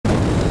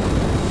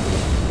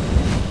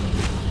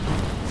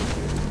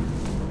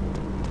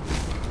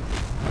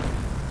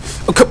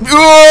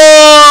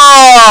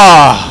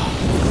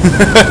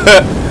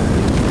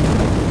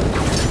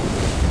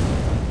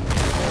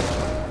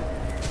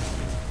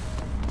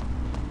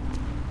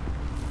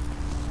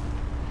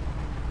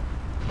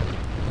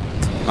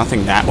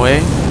Nothing that way?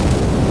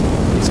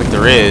 Looks like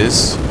there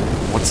is.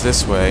 What's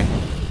this way?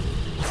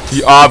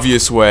 The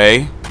obvious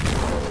way.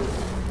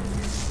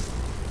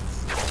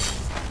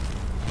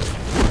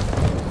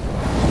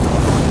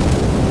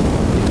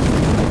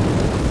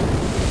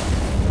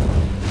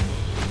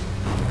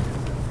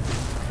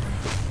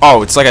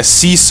 Oh, it's like a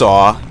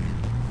seesaw.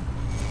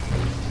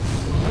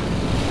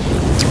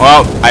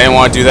 Well, I didn't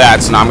want to do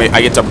that, so now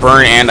I get to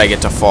burn and I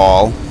get to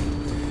fall.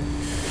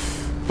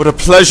 What a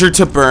pleasure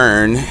to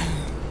burn.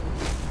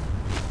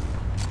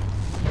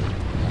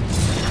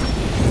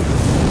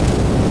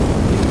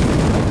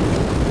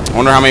 I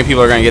wonder how many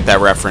people are going to get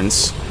that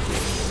reference.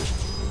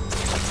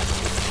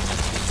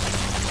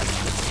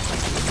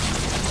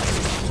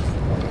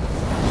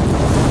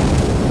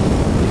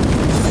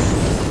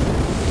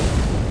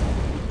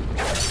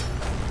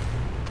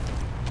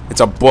 It's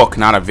a book,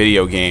 not a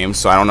video game,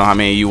 so I don't know how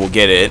many of you will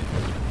get it.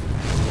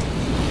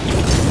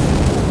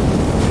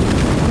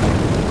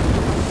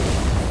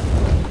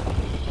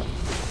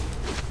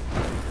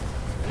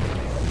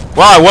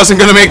 Well, I wasn't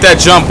going to make that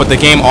jump, but the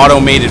game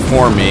auto-made it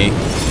for me.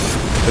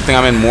 Good thing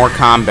I'm in more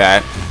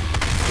combat.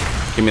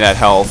 Give me that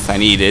health. I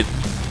need it.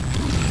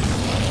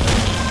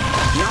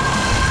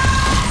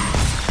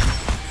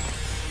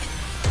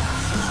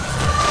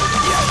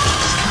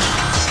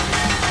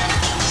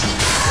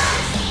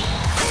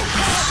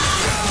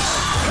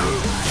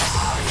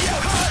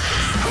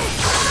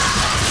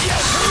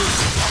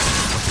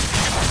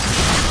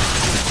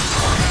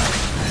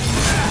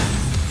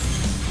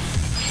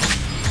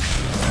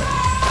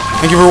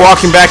 Thank you for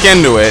walking back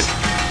into it.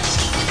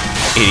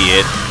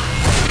 Idiot.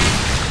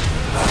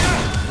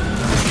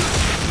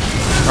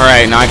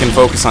 Alright, now I can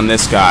focus on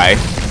this guy.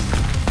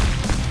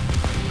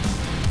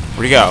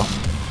 Where'd he go?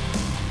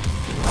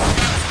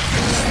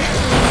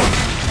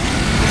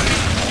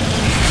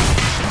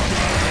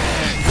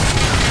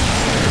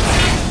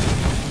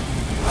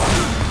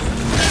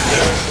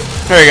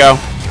 There you go.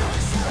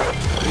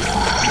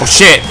 Oh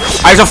shit.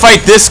 I have to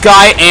fight this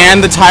guy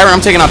and the tyrant.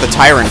 I'm taking out the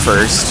tyrant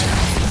first.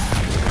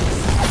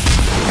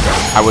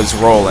 I was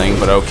rolling,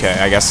 but okay.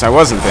 I guess I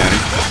wasn't then.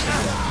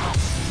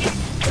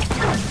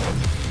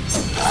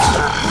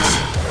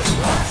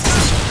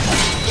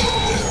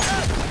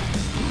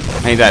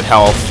 I need that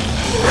health.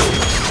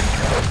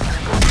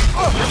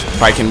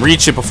 If I can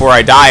reach it before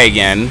I die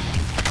again.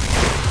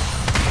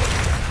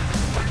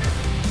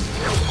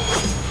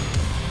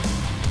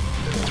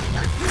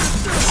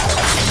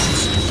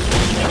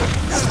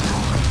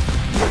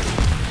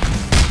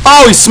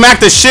 Oh, he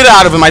smacked the shit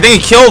out of him. I think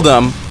he killed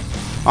him.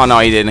 Oh, no,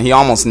 he didn't. He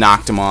almost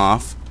knocked him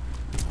off.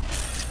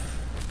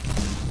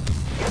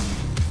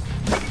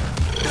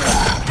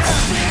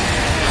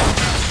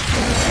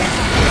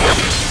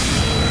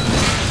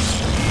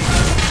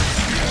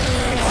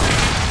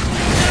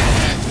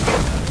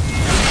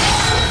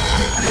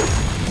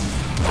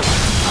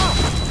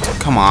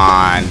 Come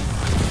on.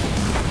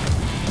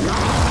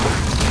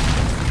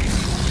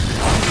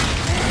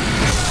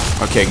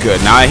 Okay,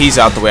 good. Now that he's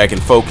out the way, I can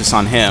focus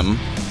on him.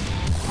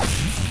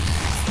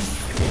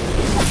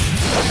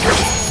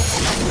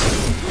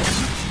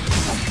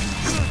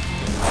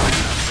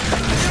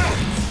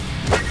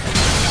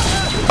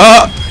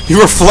 He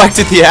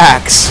reflected the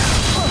axe.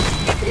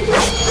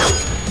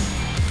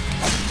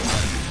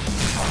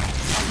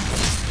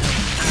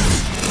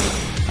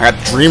 I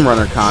got Dream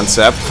Runner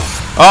concept.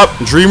 Oh,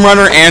 Dream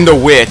Runner and a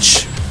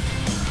witch.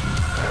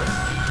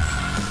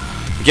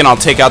 Again, I'll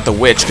take out the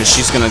witch because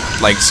she's gonna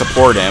like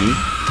support him.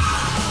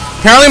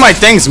 Apparently my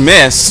thing's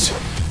missed.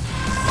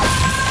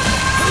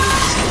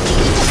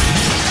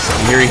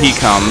 And here he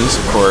comes,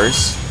 of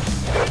course.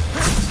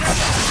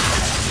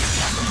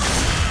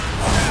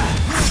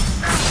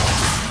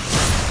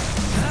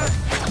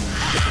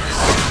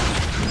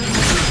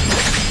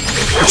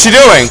 What's she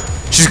doing?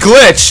 She's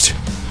glitched.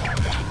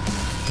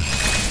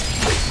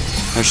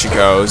 There she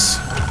goes.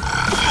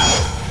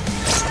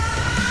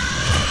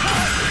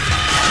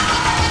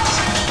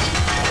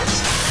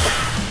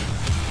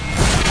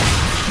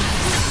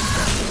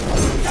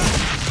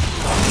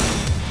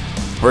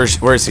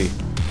 Where is he?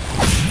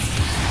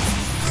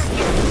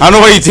 I don't know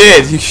what he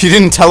did. He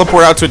didn't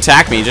teleport out to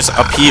attack me. He just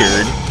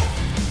appeared.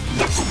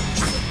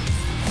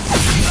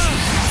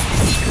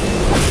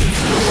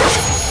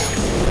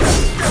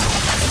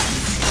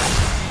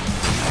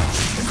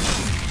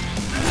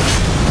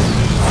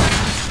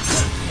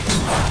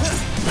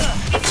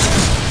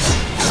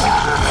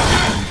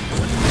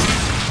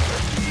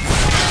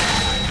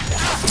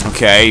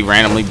 Okay, he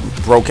randomly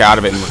broke out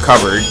of it and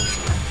recovered.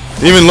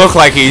 Didn't even look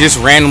like he just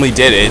randomly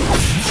did it.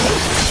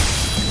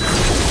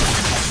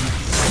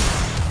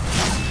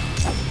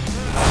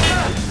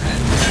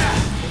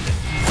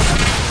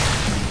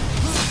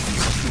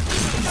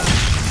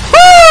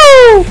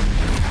 Woo!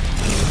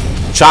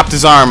 Chopped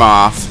his arm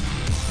off.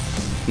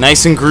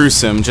 Nice and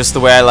gruesome, just the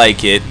way I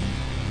like it.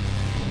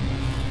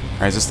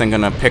 Alright, is this thing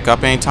gonna pick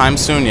up anytime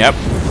soon? Yep.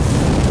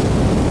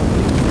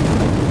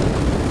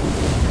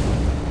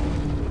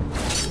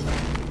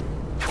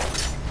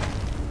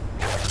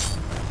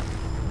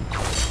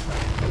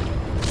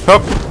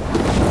 Hup.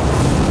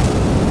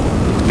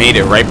 Made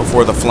it right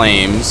before the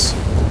flames.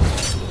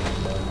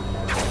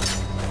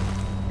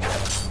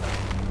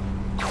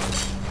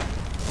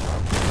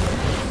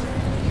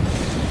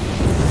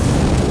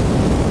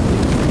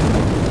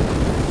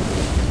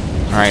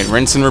 Alright,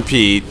 rinse and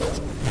repeat.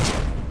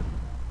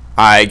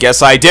 I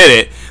guess I did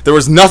it. There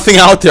was nothing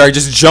out there. I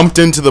just jumped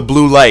into the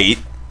blue light.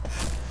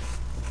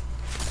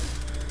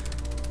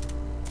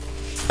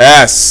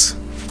 S.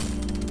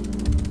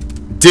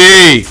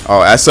 D.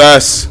 Oh,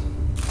 SS.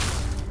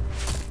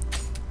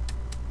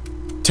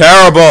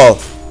 Terrible.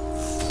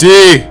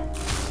 D.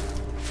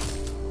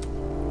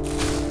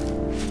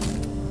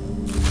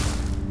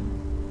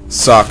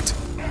 Sucked.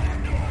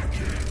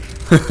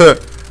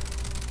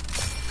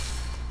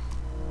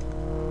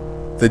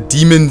 The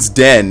Demon's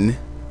Den.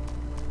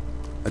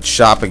 Let's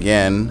shop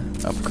again.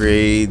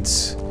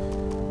 Upgrades.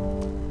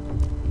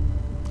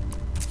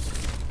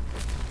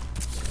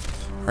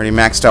 Already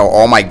maxed out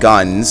all my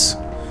guns.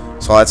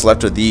 So all that's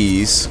left are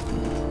these.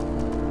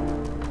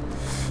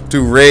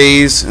 Do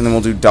raise, and then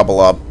we'll do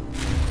double up.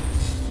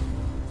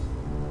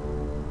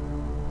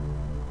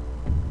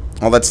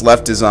 All that's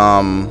left is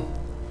double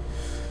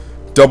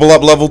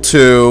up level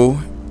 2.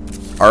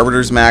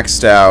 Arbiter's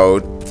maxed out.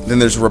 Then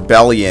there's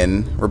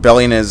Rebellion.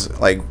 Rebellion is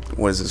like,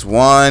 what is this?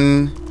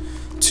 1,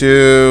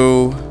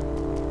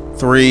 2,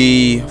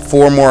 3,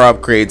 4 more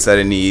upgrades that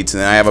it needs.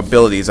 And then I have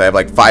abilities. I have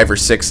like 5 or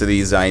 6 of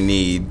these I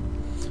need.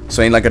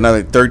 So I need like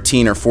another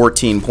 13 or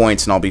 14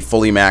 points and I'll be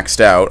fully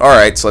maxed out.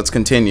 Alright, so let's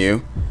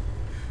continue.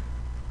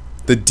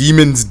 The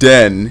Demon's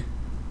Den.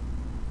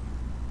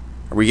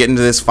 Are we getting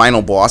to this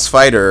final boss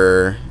fight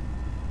or...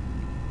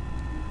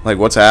 like,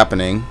 what's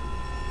happening?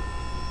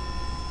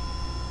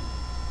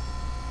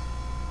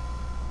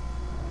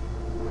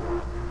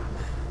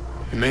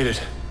 We made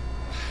it.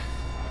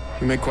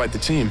 We make quite the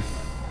team.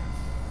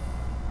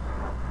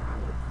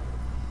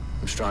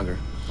 I'm stronger.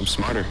 I'm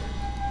smarter.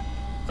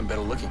 I'm better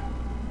looking.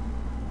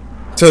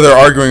 So they're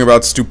arguing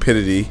about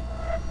stupidity.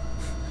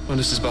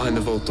 Mundus is behind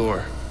the vault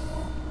door.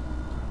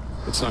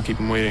 Let's not keep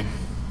him waiting.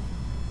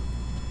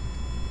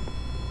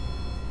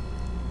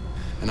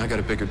 And I got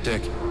a bigger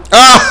dick.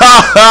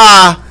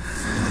 I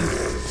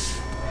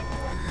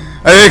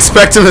didn't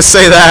expect him to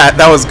say that.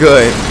 That was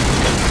good.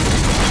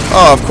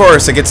 Oh, of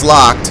course, it gets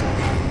locked.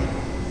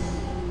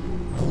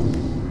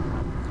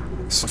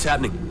 What's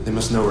happening? They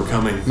must know we're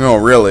coming. No,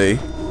 really.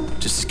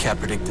 Just as Cat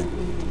predicted.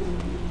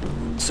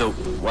 So,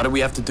 what do we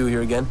have to do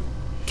here again?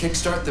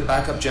 Kickstart the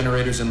backup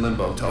generators in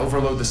Limbo to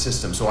overload the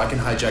system so I can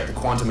hijack the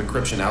quantum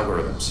encryption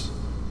algorithms.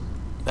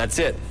 That's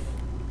it.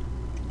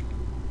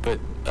 But,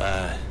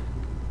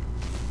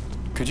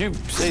 could you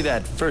say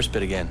that first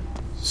bit again?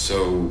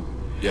 So,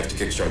 you have to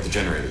kickstart the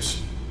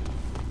generators.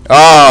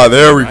 Ah,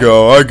 there we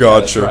go. I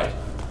gotcha. That's right.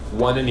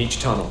 One in each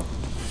tunnel.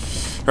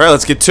 Alright,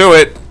 let's get to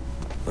it.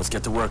 Let's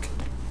get to work.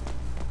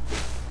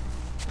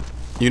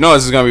 You know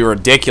this is gonna be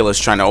ridiculous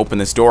trying to open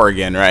this door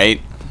again,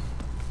 right?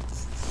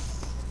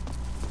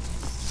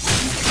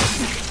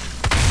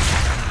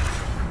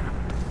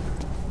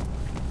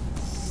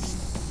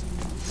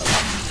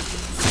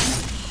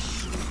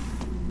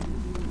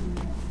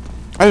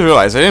 I just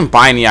realized I didn't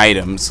buy any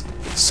items.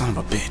 Son of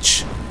a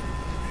bitch.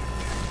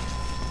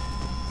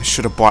 I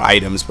should have bought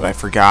items, but I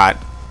forgot.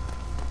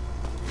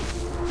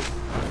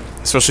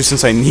 Especially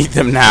since I need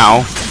them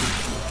now.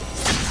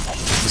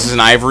 This is an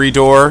ivory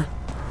door.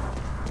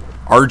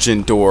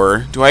 Argent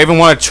door. Do I even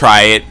want to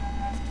try it?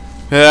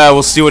 Yeah,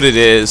 we'll see what it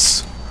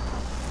is.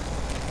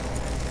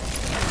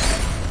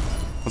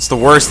 What's the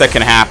worst that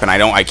can happen?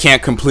 I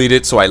can't complete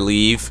it, so I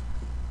leave.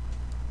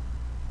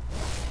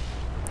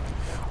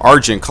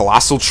 Argent,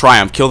 Colossal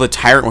Triumph. Kill the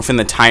tyrant within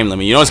the time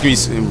limit. You know it's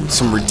gonna be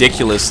some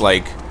ridiculous,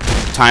 like,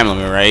 time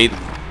limit, right?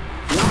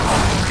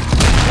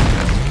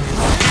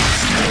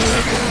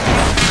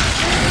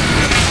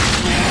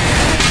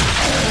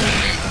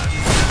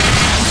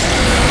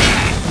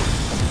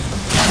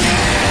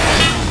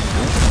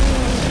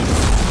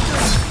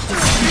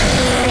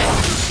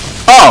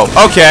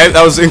 Oh, okay.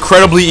 That was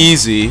incredibly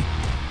easy.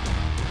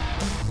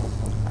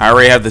 I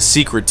already have the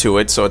secret to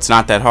it, so it's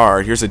not that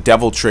hard. Here's a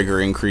Devil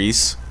Trigger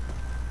increase.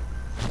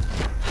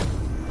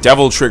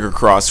 Devil Trigger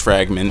cross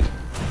fragment.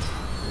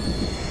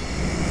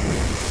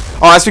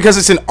 Oh, that's because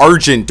it's an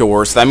Argent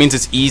door, so that means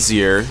it's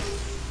easier.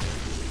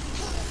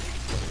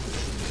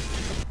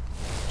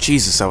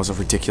 Jesus, that was a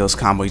ridiculous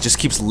combo. He just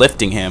keeps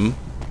lifting him.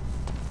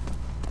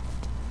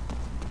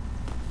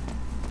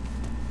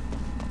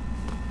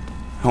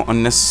 How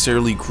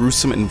unnecessarily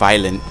gruesome and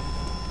violent.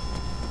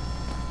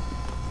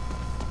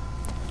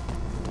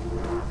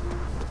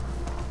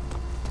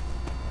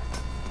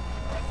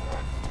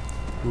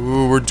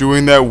 Ooh, we're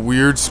doing that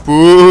weird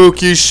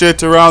spooky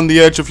shit around the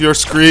edge of your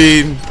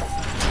screen.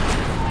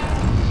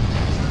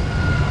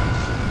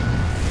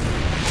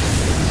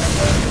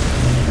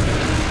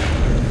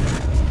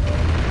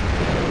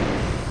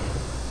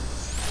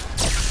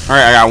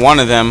 Alright, I got one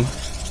of them.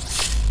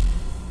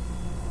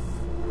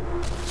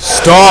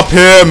 Stop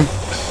him!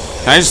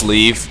 Can I just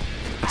leave?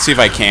 Let's see if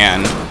I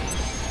can.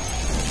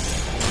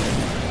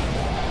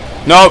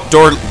 Nope,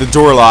 the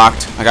door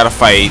locked. I gotta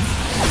fight.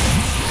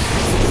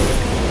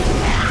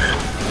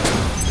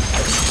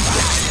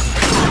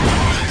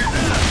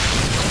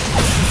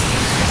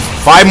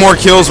 Five more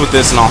kills with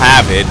this and I'll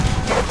have it.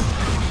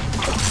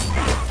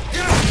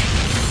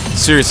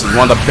 Seriously,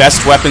 one of the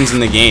best weapons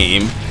in the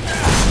game.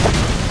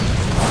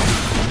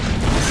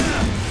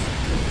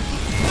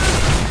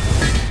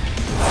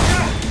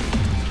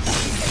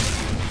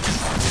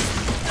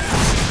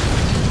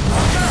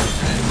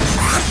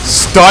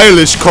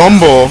 Stylish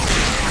combo.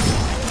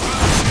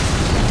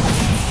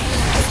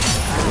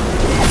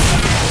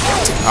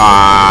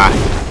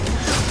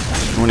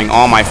 Ruining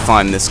all my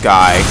fun, this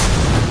guy.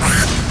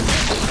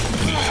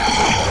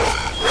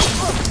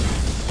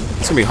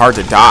 It's gonna be hard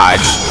to dodge.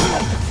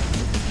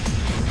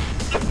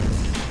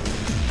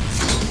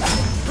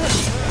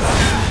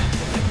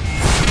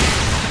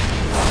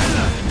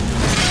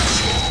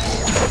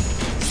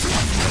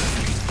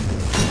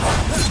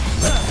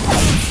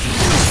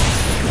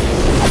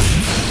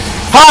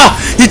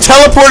 Ha! He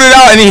teleported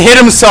out and he hit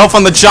himself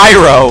on the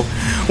gyro.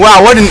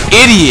 Wow, what an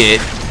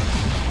idiot.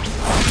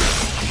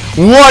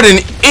 What an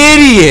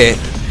idiot.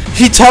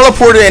 He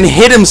teleported and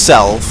hit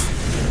himself.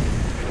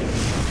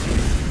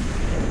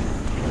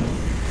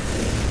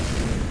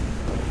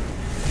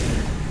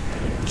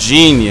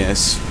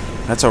 Genius.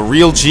 That's a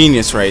real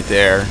genius right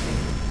there.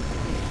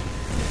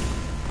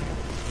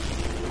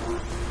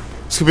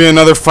 This could be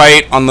another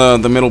fight on the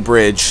middle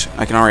bridge.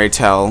 I can already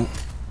tell.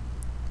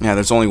 Yeah,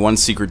 there's only one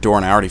secret door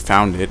and I already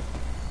found it.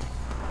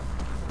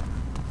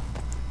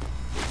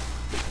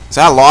 Is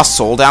that a lost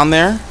soul down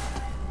there?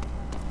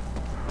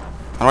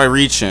 How do I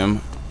reach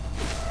him?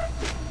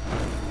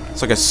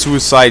 It's like a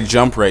suicide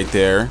jump right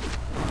there.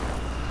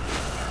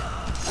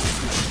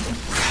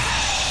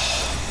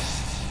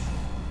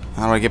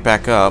 How do I get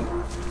back up?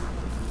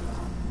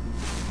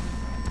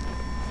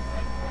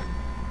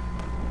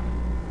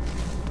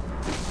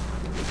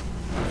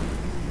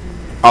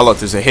 Oh look,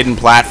 there's a hidden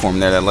platform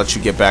there that lets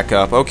you get back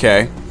up.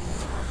 Okay.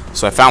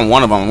 So I found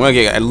one of them. I'm gonna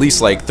get at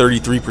least like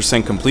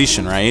 33%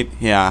 completion, right?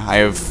 Yeah, I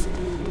have...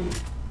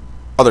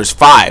 Oh, there's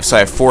 5, so I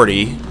have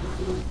 40.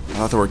 I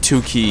thought there were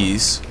 2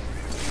 keys.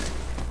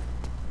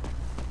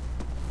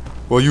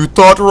 Well, you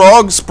thought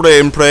wrong, Spray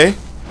and Pray.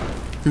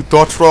 You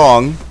thought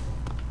wrong.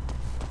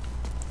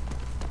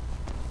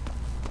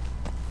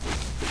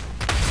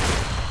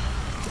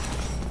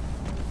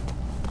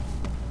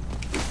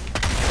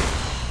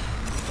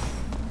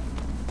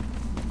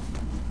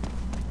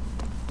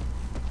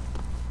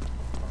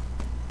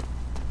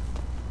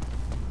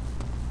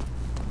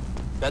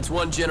 That's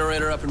one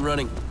generator up and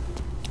running.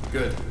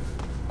 Good.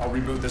 I'll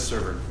reboot this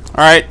server.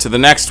 Alright, to the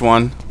next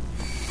one.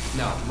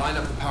 Now, line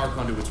up the power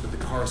conduits with the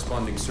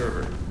corresponding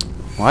server.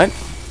 What?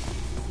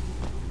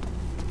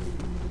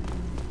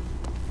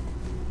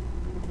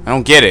 I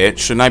don't get it.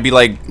 Shouldn't I be,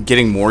 like,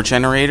 getting more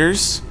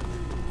generators?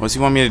 What does he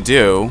want me to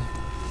do?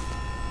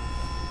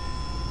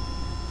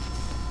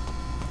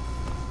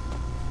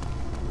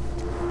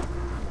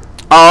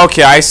 Oh,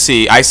 okay, I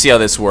see. I see how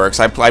this works.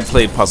 I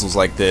played puzzles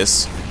like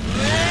this.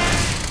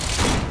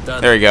 Done.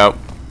 There you go.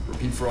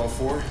 Repeat for all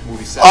 4.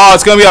 Movie set. Oh,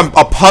 it's gonna be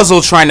a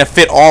puzzle trying to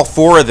fit all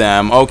 4 of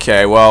them.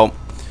 Okay, well,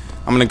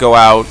 I'm gonna go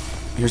out.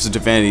 Here's a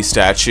divinity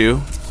statue.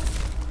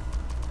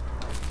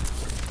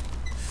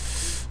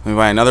 Let me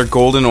buy another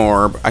golden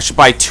orb. I should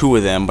buy 2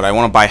 of them, but I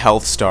want to buy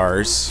health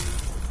stars.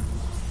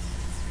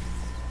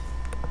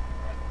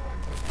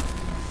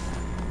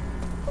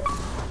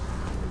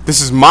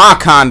 This is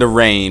Makonda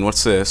Rain.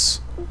 What's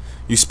this?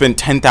 You spend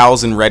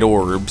 10,000 red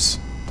orbs.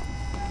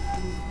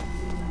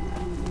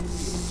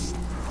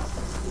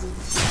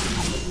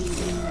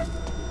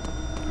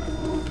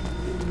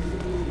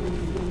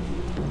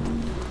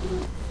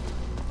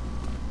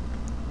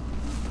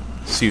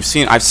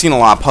 So I've seen a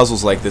lot of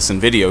puzzles like this in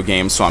video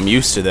games, so I'm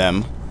used to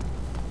them.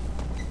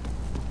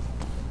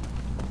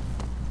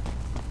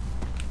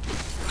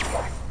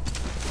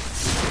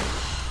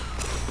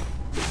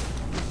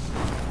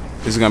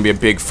 This is gonna be a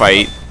big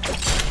fight.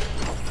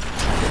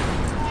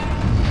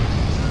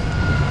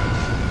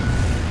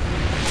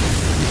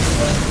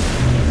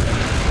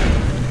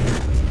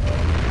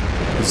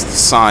 There's the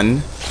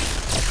sun.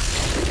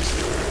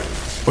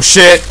 Oh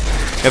shit!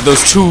 You have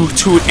those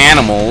two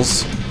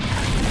animals.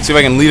 See if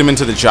I can lead him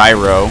into the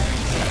gyro.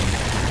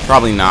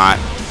 Probably not.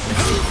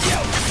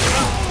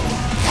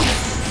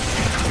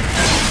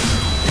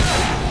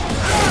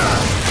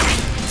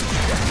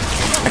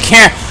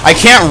 I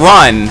can't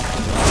run.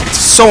 It's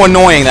so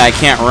annoying that I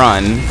can't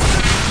run.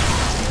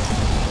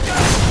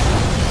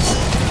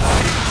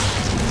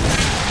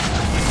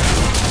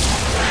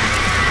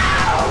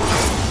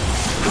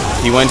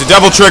 He went to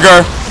double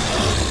trigger.